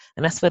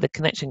 and that's where the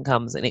connection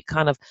comes, and it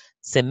kind of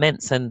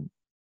cements and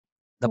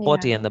the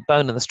body and the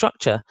bone and the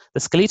structure, the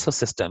skeletal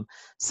system.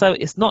 So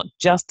it's not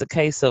just a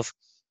case of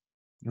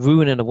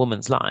ruining a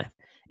woman's life.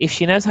 If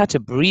she knows how to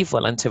breathe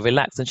well and to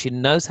relax, and she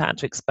knows how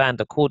to expand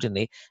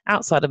accordingly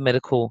outside of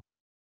medical,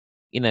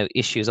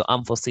 issues or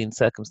unforeseen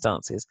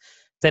circumstances,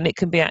 then it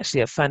can be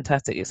actually a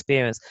fantastic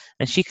experience,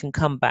 and she can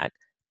come back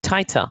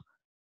tighter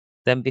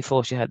than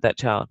before she had that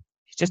child.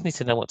 She just needs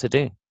to know what to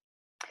do.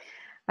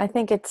 I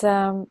think it's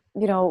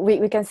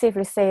we can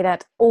safely say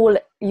that all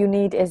you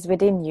need is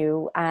within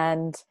you,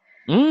 and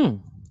Mm,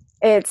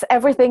 it's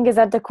everything is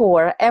at the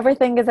core.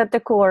 Everything is at the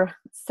core.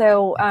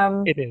 So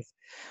it is.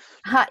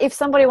 if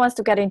somebody wants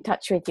to get in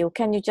touch with you,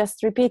 can you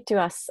just repeat to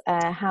us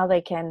how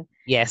they can?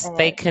 Yes,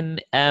 they Uh, can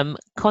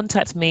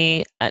contact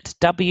me at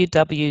well,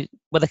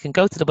 they can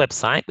go to the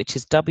website, which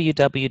is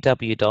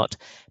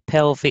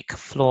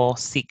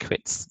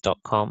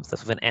www.pelvicfloorsecrets.com, so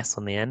that's with an S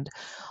on the end,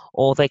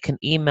 or they can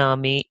email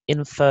me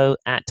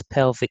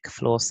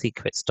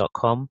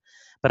info@pelvicfloorsecrets.com.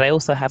 But I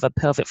also have a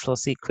Pelvic Floor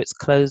Secrets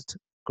closed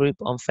group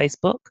on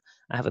Facebook.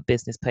 I have a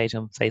business page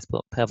on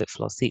Facebook, Pelvic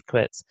Floor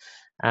Secrets.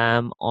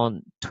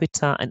 On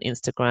Twitter and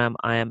Instagram,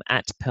 I am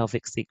at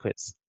Pelvic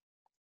Secrets.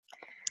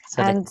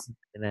 So they can and contact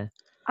me there.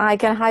 I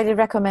can highly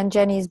recommend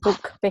Jenny's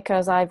book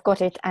because I've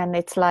got it, and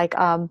it's like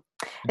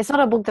it's not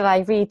a book that I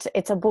read.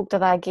 It's a book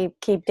that I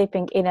keep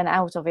dipping in and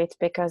out of it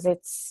because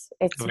it's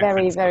A very,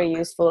 reference very book.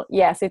 useful.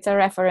 Yes, it's a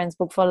reference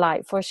book for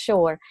life for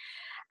sure,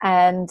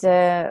 and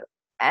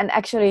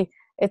actually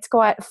it's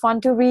quite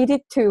fun to read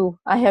it too,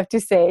 I have to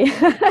say.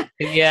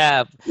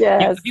 Yeah.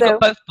 Yeah, Have you got so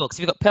both books?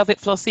 Have you got Pelvic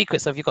Floor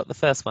Secrets or have you got the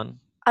first one?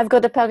 I've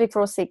got the pelvic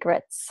floor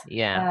secrets.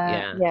 Yeah,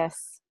 yeah.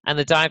 Yes. And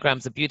the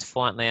diagrams are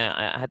beautiful, aren't they?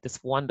 I had this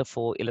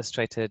wonderful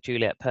illustrator,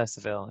 Juliet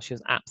Percival. She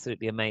was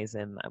absolutely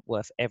amazing,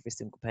 worth every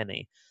single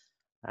penny.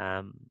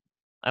 Um,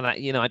 and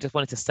I just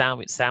wanted to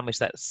sandwich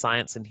that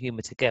science and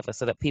humor together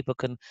so that people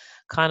can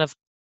kind of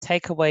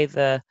take away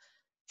the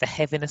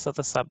heaviness of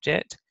the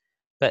subject,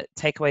 but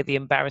take away the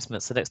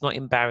embarrassment so that it's not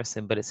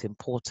embarrassing, but it's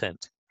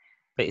important,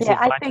 but it's Yeah,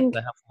 I vital think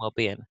for health and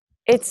well-being.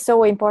 it's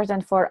so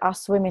important for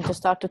us women to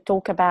start to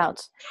talk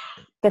about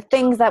the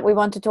things that we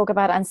want to talk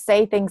about and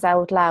say things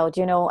out loud,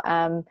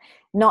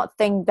 not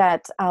think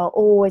that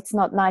oh, it's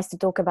not nice to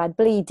talk about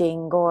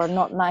bleeding, or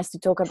not nice to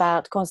talk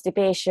about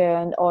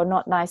constipation, or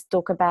not nice to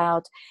talk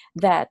about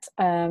that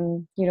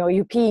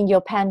you peeing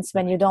your pants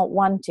when you don't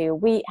want to.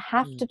 We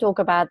have Mm. to talk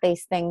about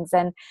these things,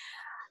 and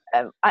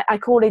I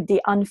call it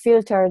the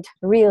unfiltered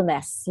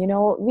realness.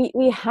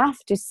 We have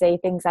to say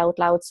things out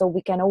loud so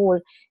we can all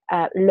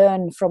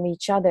learn from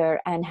each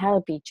other and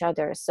help each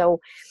other. So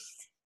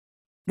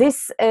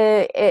this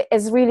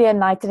is really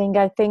enlightening,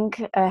 I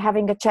think,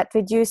 having a chat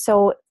with you.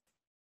 So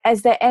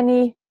is there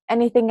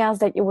anything else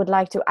that you would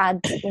like to add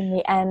in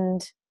the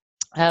end?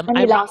 I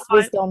Any run last by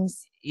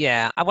wisdoms?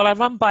 Yeah, well, I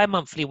run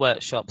bi-monthly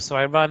workshops. So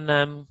I run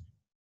a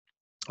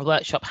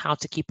workshop, How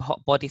to Keep a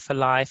Hot Body for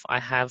Life. I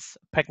have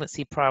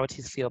Pregnancy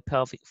Priorities for Your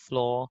Pelvic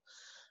Floor.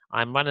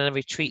 I'm running a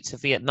retreat to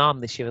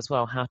Vietnam this year as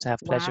well, How to Have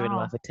Pleasure in Wow.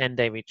 Life, a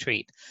 10-day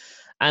retreat.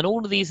 And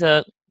all of these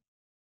are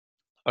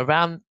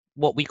around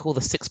what we call the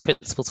 6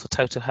 principles for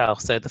total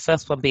health. So the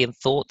first one being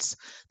thoughts,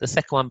 the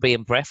second one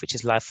being breath, which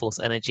is life force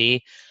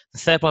energy, the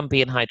third one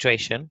being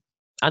hydration,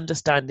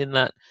 understanding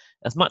that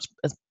as much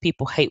as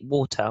people hate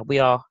water, we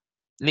are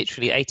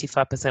literally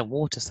 85%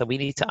 water. So we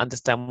need to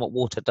understand what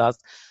water does,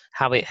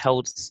 how it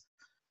holds,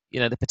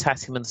 the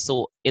potassium and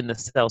salt in the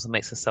cells and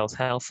makes the cells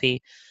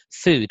healthy.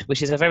 Food,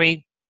 which is a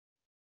very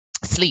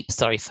sleep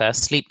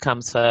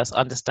comes first,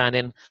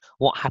 understanding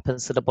what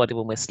happens to the body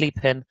when we're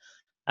sleeping,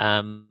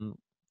 um,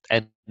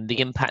 and the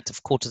impact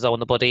of cortisol on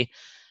the body.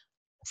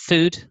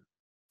 Food,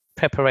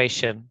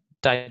 preparation,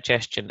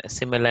 digestion,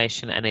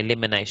 assimilation, and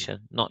elimination,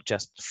 not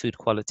just food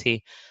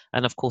quality.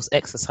 And of course,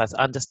 exercise,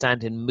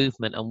 understanding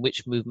movement and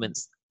which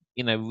movements,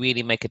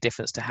 really make a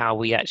difference to how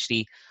we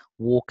actually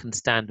walk and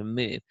stand and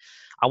move.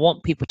 I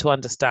want people to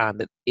understand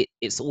that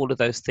it's all of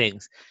those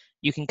things.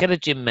 You can get a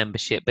gym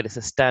membership, but it's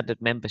a standard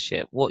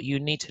membership. What you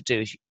need to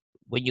do is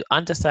when you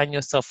understand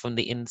yourself from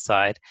the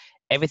inside,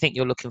 everything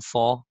you're looking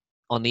for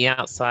on the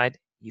outside,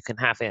 you can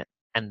have it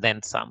and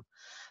then some.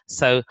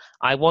 So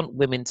I want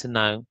women to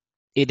know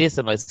it is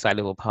the most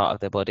valuable part of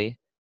their body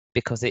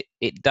because it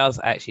does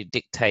actually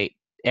dictate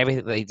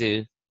everything they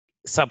do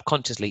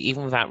subconsciously,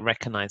 even without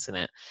recognizing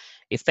it.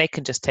 If they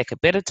can just take a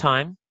bit of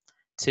time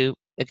to,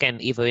 again,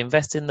 either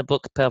invest in the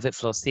book Pelvic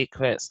Floor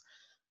Secrets,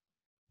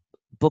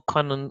 book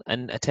on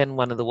and attend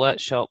one of the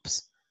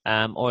workshops,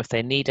 or if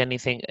they need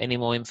any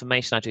more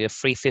information, I do a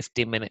free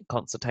 15-minute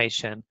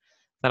consultation.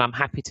 Then I'm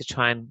happy to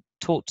try and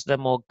talk to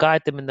them or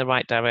guide them in the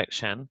right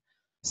direction,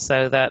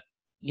 so that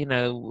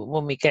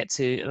when we get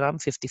to, and I'm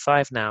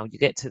 55 now, you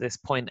get to this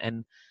point,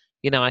 and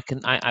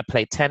I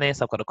play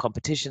tennis. I've got a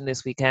competition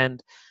this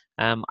weekend.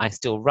 I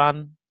still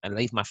run. I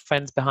leave my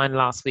friends behind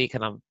last week,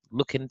 and I'm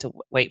looking to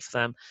wait for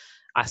them.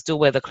 I still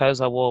wear the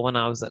clothes I wore when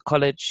I was at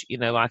college.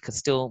 I could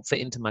still fit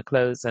into my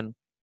clothes, and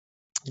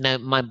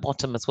my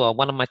bottom as well.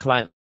 One of my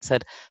clients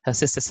said her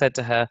sister said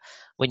to her,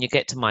 when you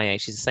get to my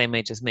age, she's the same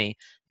age as me,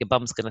 your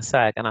bum's gonna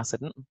sag. And I said,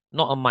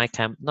 not on my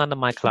camp, none of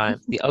my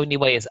clients. The only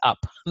way is up.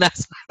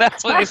 That's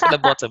what it is for the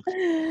bottom.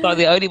 So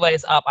the only way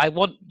is up. I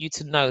want you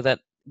to know that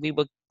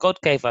God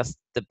gave us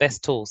the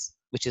best tools,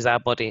 which is our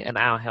body and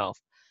our health.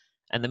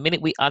 And the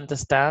minute we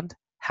understand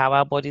how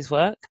our bodies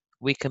work,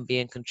 we can be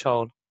in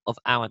control of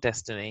our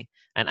destiny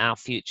and our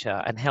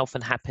future. And health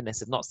and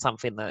happiness is not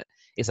something that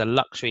is a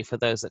luxury for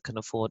those that can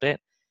afford it.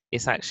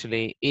 It's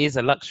actually is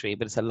a luxury,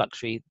 but it's a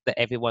luxury that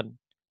everyone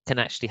can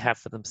actually have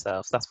for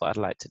themselves. That's what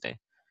I'd like to do.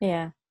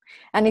 Yeah.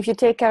 And if you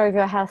take care of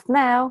your health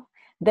now,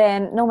 then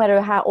no matter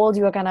how old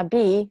you are going to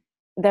be,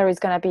 there is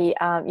going to be,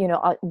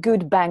 a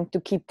good bank to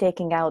keep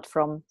taking out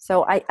from.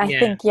 So I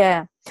think,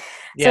 yeah.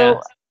 Yeah.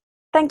 So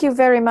thank you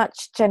very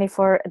much, Jenni,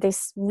 for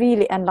this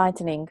really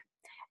enlightening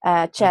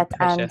chat.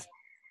 Pleasure. And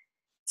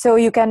so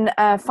you can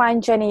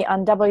find Jenni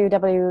on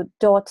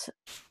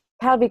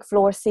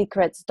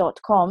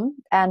www.pelvicfloorsecrets.com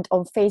and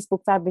on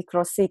Facebook, Pelvic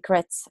Floor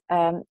Secrets,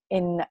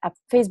 in a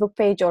Facebook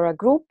page or a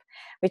group,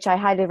 which I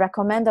highly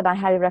recommend. And I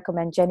highly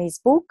recommend Jenni's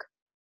book.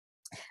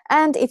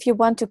 And if you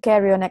want to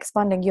carry on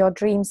expanding your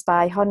dreams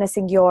by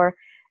harnessing your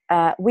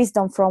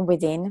wisdom from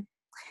within,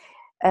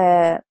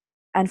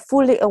 and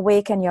fully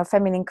awaken your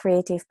feminine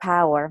creative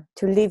power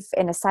to live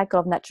in a cycle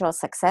of natural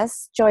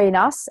success, join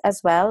us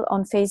as well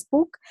on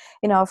Facebook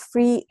in our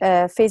free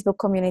Facebook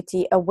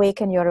community,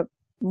 Awaken Your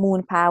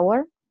Moon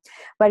Power,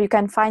 where you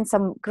can find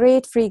some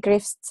great free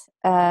gifts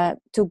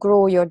to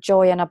grow your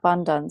joy and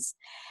abundance.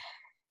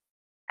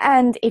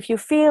 And if you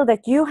feel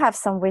that you have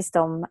some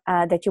wisdom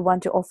that you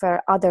want to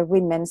offer other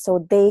women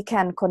so they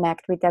can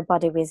connect with their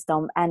body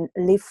wisdom and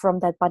live from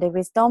that body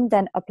wisdom,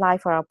 then apply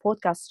for our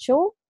podcast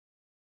show.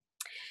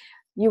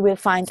 You will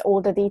find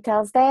all the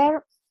details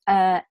there.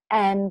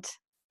 And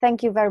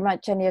thank you very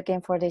much, Jenni,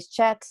 again for this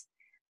chat.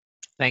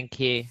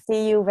 Thank you.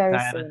 See you very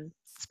Diana. soon.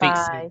 Speak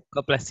Bye. soon.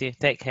 God bless you.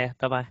 Take care.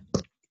 Bye-bye.